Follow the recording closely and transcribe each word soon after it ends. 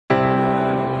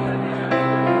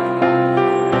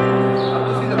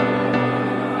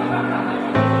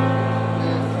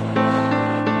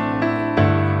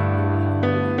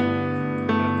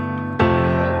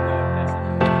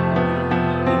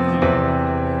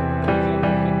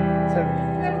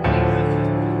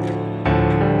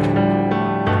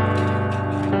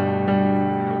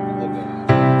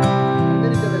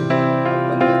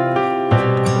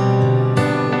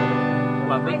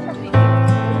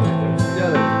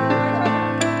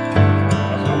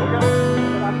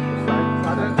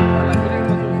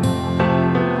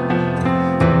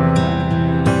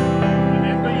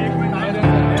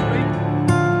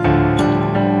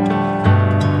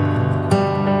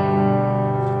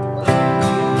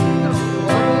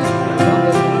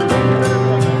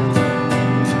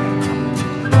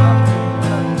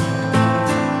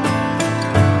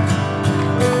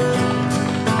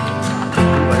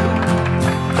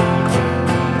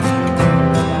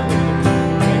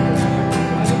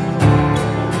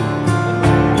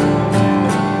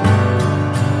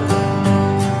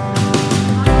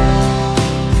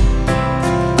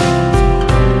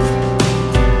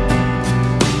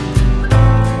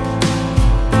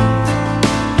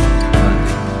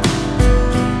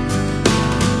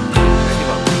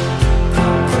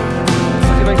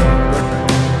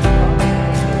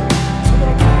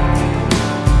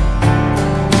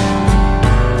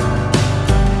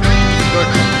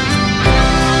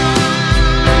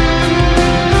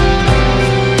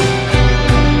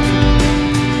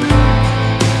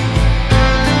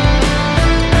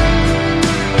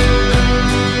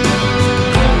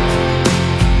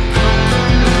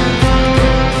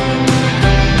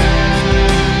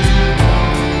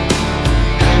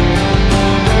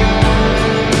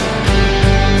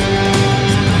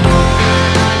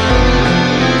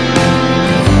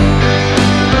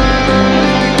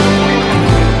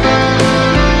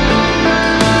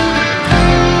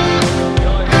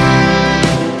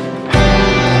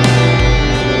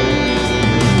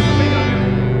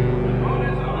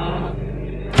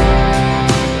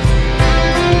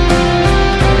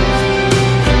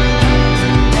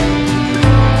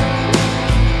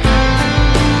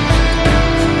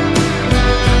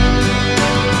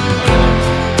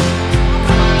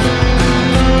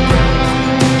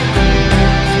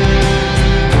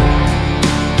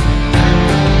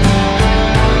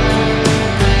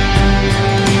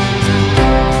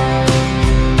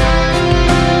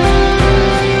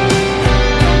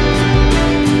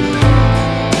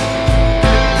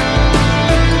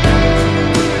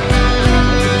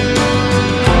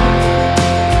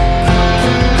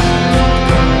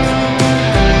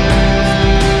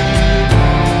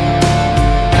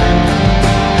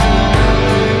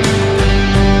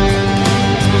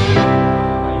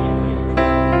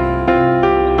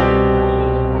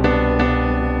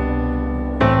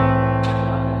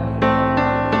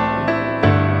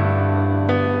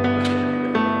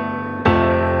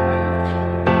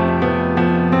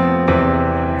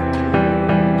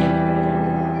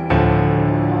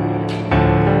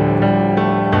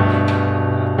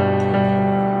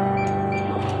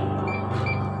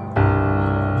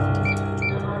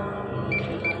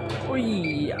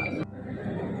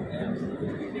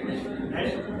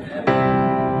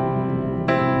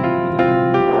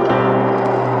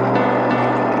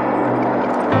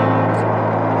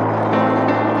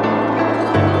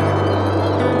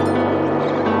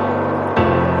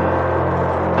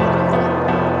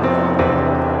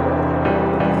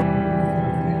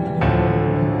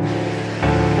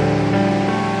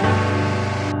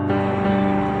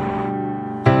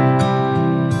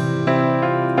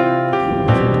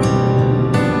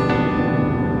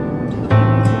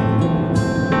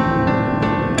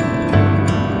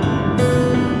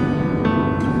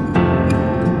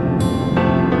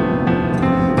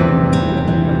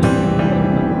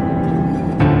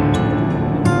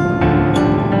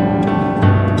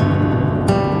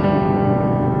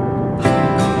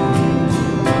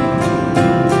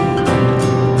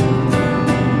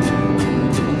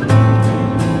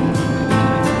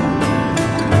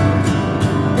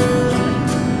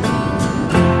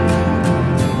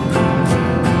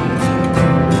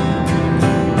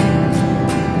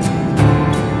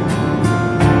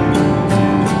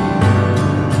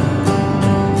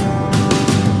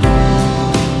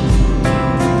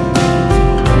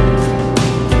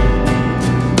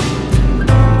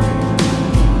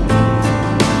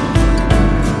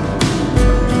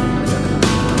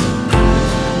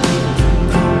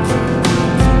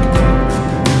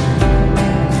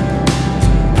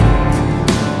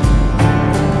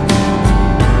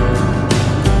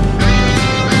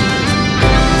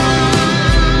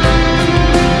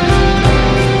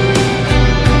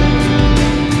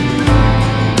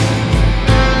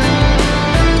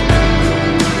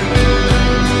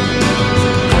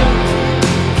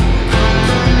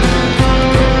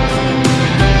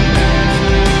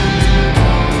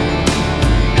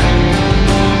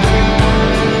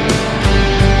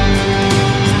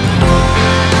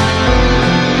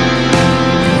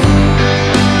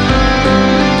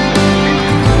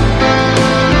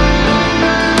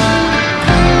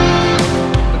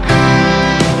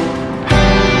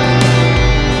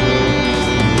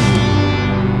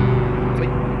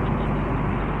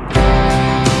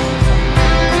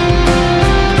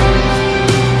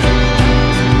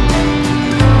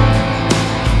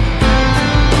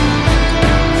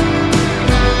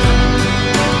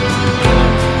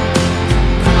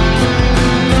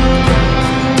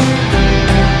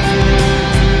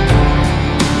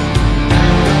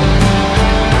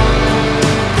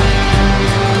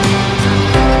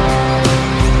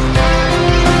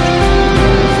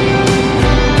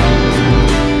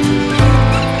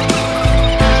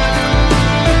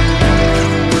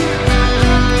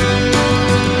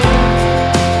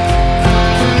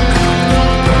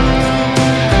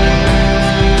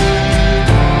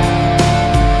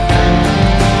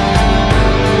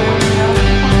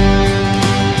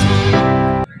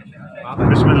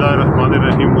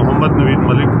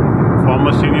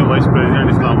Vice president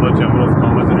Islamabad chamber of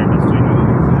commerce and industry.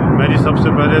 मैं जी सबसे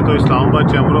पहले तो Islamabad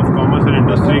chamber of commerce and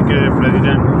industry के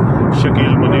प्रेसिडेंट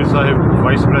शकील मुनीर साहब,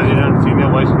 vice president, senior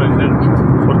vice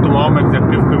president और तमाम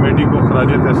एग्जीक्यूटिव कमेटी को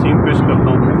खराज तहसीन पेश करता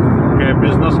हूँ कि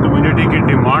बिज़नेस कम्युनिटी की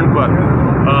डिमांड पर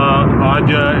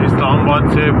आज इस्लामाबाद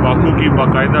से बाकू की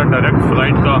बाकायदा डायरेक्ट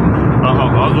फ़्लाइट का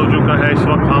आगाज़ हो चुका है। इस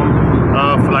वक्त हम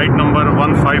फ़्लाइट नंबर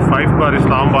 155 पर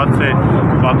इस्लामाबाद से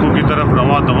बाकू की तरफ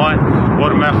रवां दवा है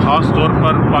और मैं ख़ास तौर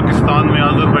पर पाकिस्तान में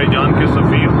आज़रबाईजान के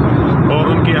सफ़ीर और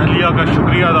उनकी अहलिया का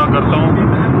शुक्रिया अदा करता हूँ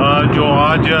जो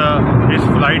आज इस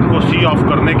फ़्लाइट को सी ऑफ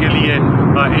करने के लिए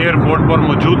एयरपोर्ट पर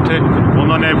मौजूद थे।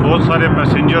 उन्होंने बहुत सारे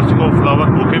पैसेंजर्स को फ्लावर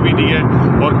बुके भी दिए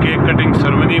और केक कटिंग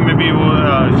सेरेमनी में भी वो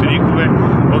शरीक हुए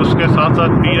और उसके साथ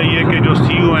साथ PIA के जो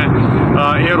CEO हैं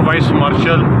एयर वाइस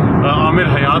मार्शल आमिर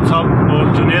हयात साहब और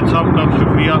जुनेद साहब का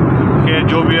शुक्रिया कि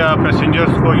जो भी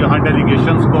पैसेंजर्स को यहाँ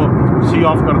डेलीगेशंस को सी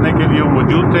ऑफ करने के लिए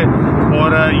मौजूद थे।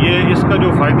 और ये इसका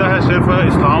जो फ़ायदा है सिर्फ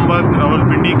इस्लामाबाद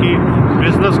रावलपिंडी की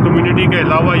बिज़नेस कम्युनिटी के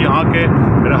अलावा यहाँ के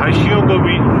रहायशियों को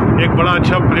भी एक बड़ा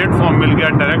अच्छा प्लेटफॉर्म मिल गया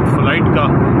डायरेक्ट फ़्लाइट का,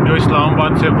 जो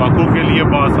इस्लामाबाद से बाकू के लिए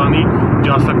बआसानी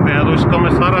जा सकते हैं। तो इसका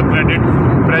मैं सारा credit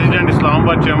president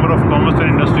Islamabad chamber of commerce and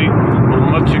industry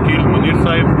Mohammad Shakeel Munir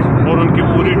साहब और उनकी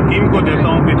पूरी टीम को देता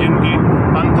हूँ कि जिनकी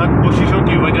अनथक कोशिशों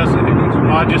की वजह से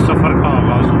आज इस सफ़र का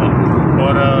आगाज़ हुआ।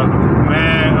 और मैं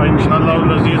इंशाअल्लाह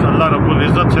अज़ीज़ अल्लाह रब्बुल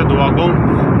इज़्ज़त से दुआ कहूँ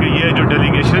कि ये जो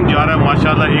डेलीगेशन जा रहा है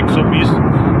माशाअल्लाह 120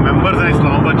 मेंबर्स हैं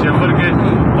इस्लामाबाद चैम्बर के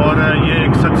और ये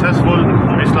एक सक्सेसफुल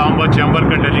इस्लामाबाद चैम्बर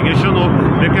का डेलीगेशन हो।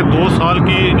 लेकिन 2 साल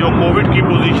की जो कोविड की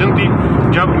पोजीशन थी,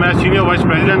 जब मैं सीनियर वाइस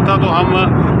प्रेसिडेंट था तो हम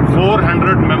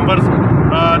 400 मेंबर्स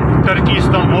टर्की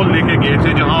इस्तांबुल लेके गए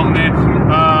थे, जहां हमने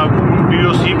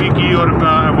POC भी की और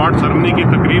अवार्ड सेरेमनी की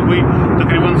तकरीब हुई।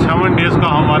 तकरीबन 7 डेज़ का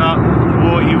हमारा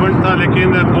वो इवेंट था,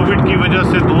 लेकिन कोविड की वजह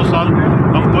से 2 साल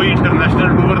हम कोई इंटरनेशनल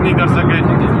टूर नहीं कर सके।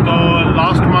 तो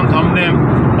लास्ट मंथ हमने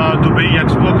दुबई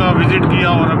एक्सपो का विज़िट किया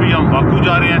और अभी हम बाकू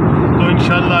जा रहे हैं। तो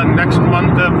इंशाल्लाह नेक्स्ट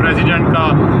मंथ प्रेसिडेंट का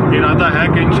इरादा है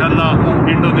कि इंशाल्लाह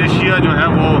इंडोनेशिया जो है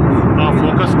वो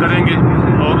फोकस करेंगे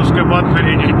और उसके बाद फिर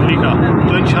इटली का।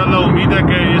 तो इंशाल्लाह उम्मीद है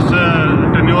कि इस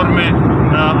टेन्योर में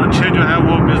अच्छे जो है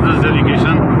वो बिज़नेस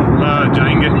डेलीगेशन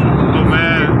जाएंगे। तो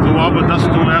मैं दुआ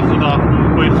बदस्त हूँ, है खुदा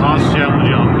कोई ख़ास शय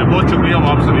मुझे आपने। बहुत शुक्रिया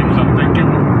आप सलीम साहब, थैंक यू।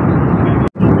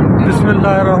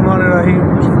 बिस्मिल्लाहिर्रहमानिर्रहीम।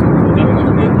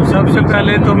 सबसे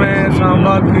पहले तो मैं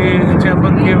इस्लामाबाद के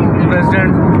चैम्बर के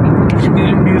प्रेसिडेंट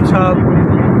शकील मुनीर साहब,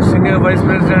 सीनियर वाइस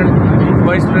प्रेसिडेंट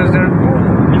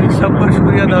सबका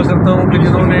शुक्रिया अदा करता हूँ कि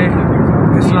जिन्होंने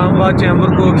इस्लामाबाद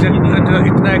चैम्बर को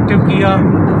इतना एक्टिव किया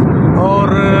और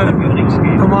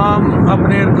तमाम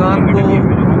अपने अरकान को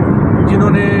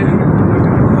जिन्होंने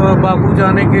बाकू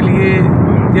जाने के लिए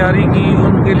तैयारी की,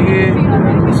 उनके लिए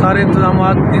सारे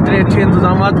इंतज़ामात, इतने अच्छे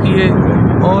इंतज़ामात किए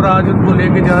और आज उनको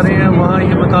लेके जा रहे हैं। वहाँ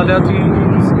ये मतालियाती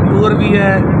टूर भी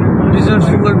है, बिज़नेस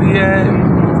टूर भी है,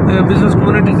 बिज़नेस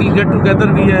कम्युनिटी की गेट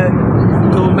टुगेदर भी है।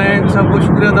 तो मैं सबको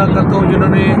शुक्रिया अदा करता हूँ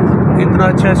जिन्होंने इतना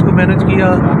अच्छा इसको मैनेज किया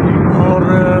और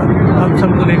हम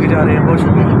सबको लेके जा रहे हैं। बहुत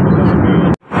शुक्रिया।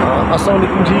 अस्सलाम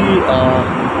वालेकुम जी।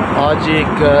 आज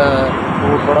एक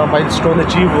बहुत बड़ा माइलस्टोन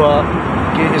अचीव हुआ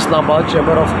कि Islamabad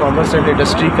chamber of commerce and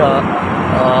industry का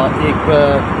एक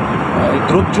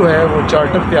ग्रुप जो है वो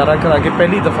चार्टर तैयार करा के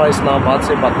पहली दफ़ा इस्लामाबाद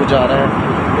से बाकू जा रहा है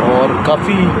और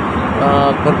काफ़ी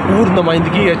भरपूर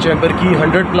नुमाइंदगी है चैम्बर की।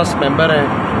 100+ मेंबर हैं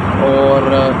और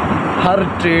हर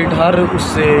ट्रेड,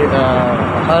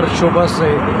 हर शोबा से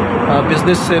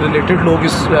बिज़नेस से रिलेटेड लोग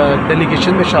इस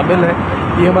डेलीगेशन में शामिल हैं।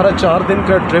 ये हमारा 4 दिन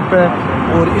का ट्रिप है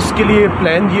और इसके लिए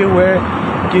प्लान ये हुआ है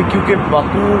कि क्योंकि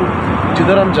बाकू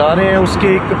जिधर हम जा रहे हैं उसके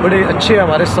एक बड़े अच्छे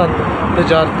हमारे साथ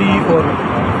तजारती और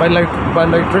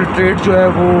बायलैटरल ट्रेड जो है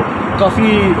वो काफ़ी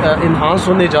इन्हांस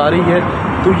होने जा रही है।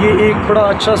 तो ये एक बड़ा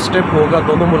अच्छा स्टेप होगा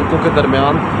दोनों मुल्कों के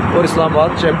दरमियान और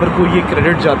इस्लामाबाद चैम्बर को ये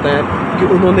क्रेडिट जाता है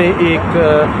कि उन्होंने एक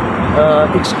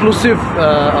एक्सक्लूसिव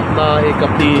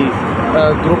अपनी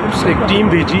ग्रुप्स एक टीम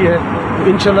भेजी है।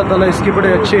 इंशाल्लाह ताला इसके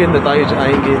बड़े अच्छे नताइज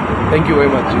आएंगे। Thank you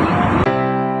very much.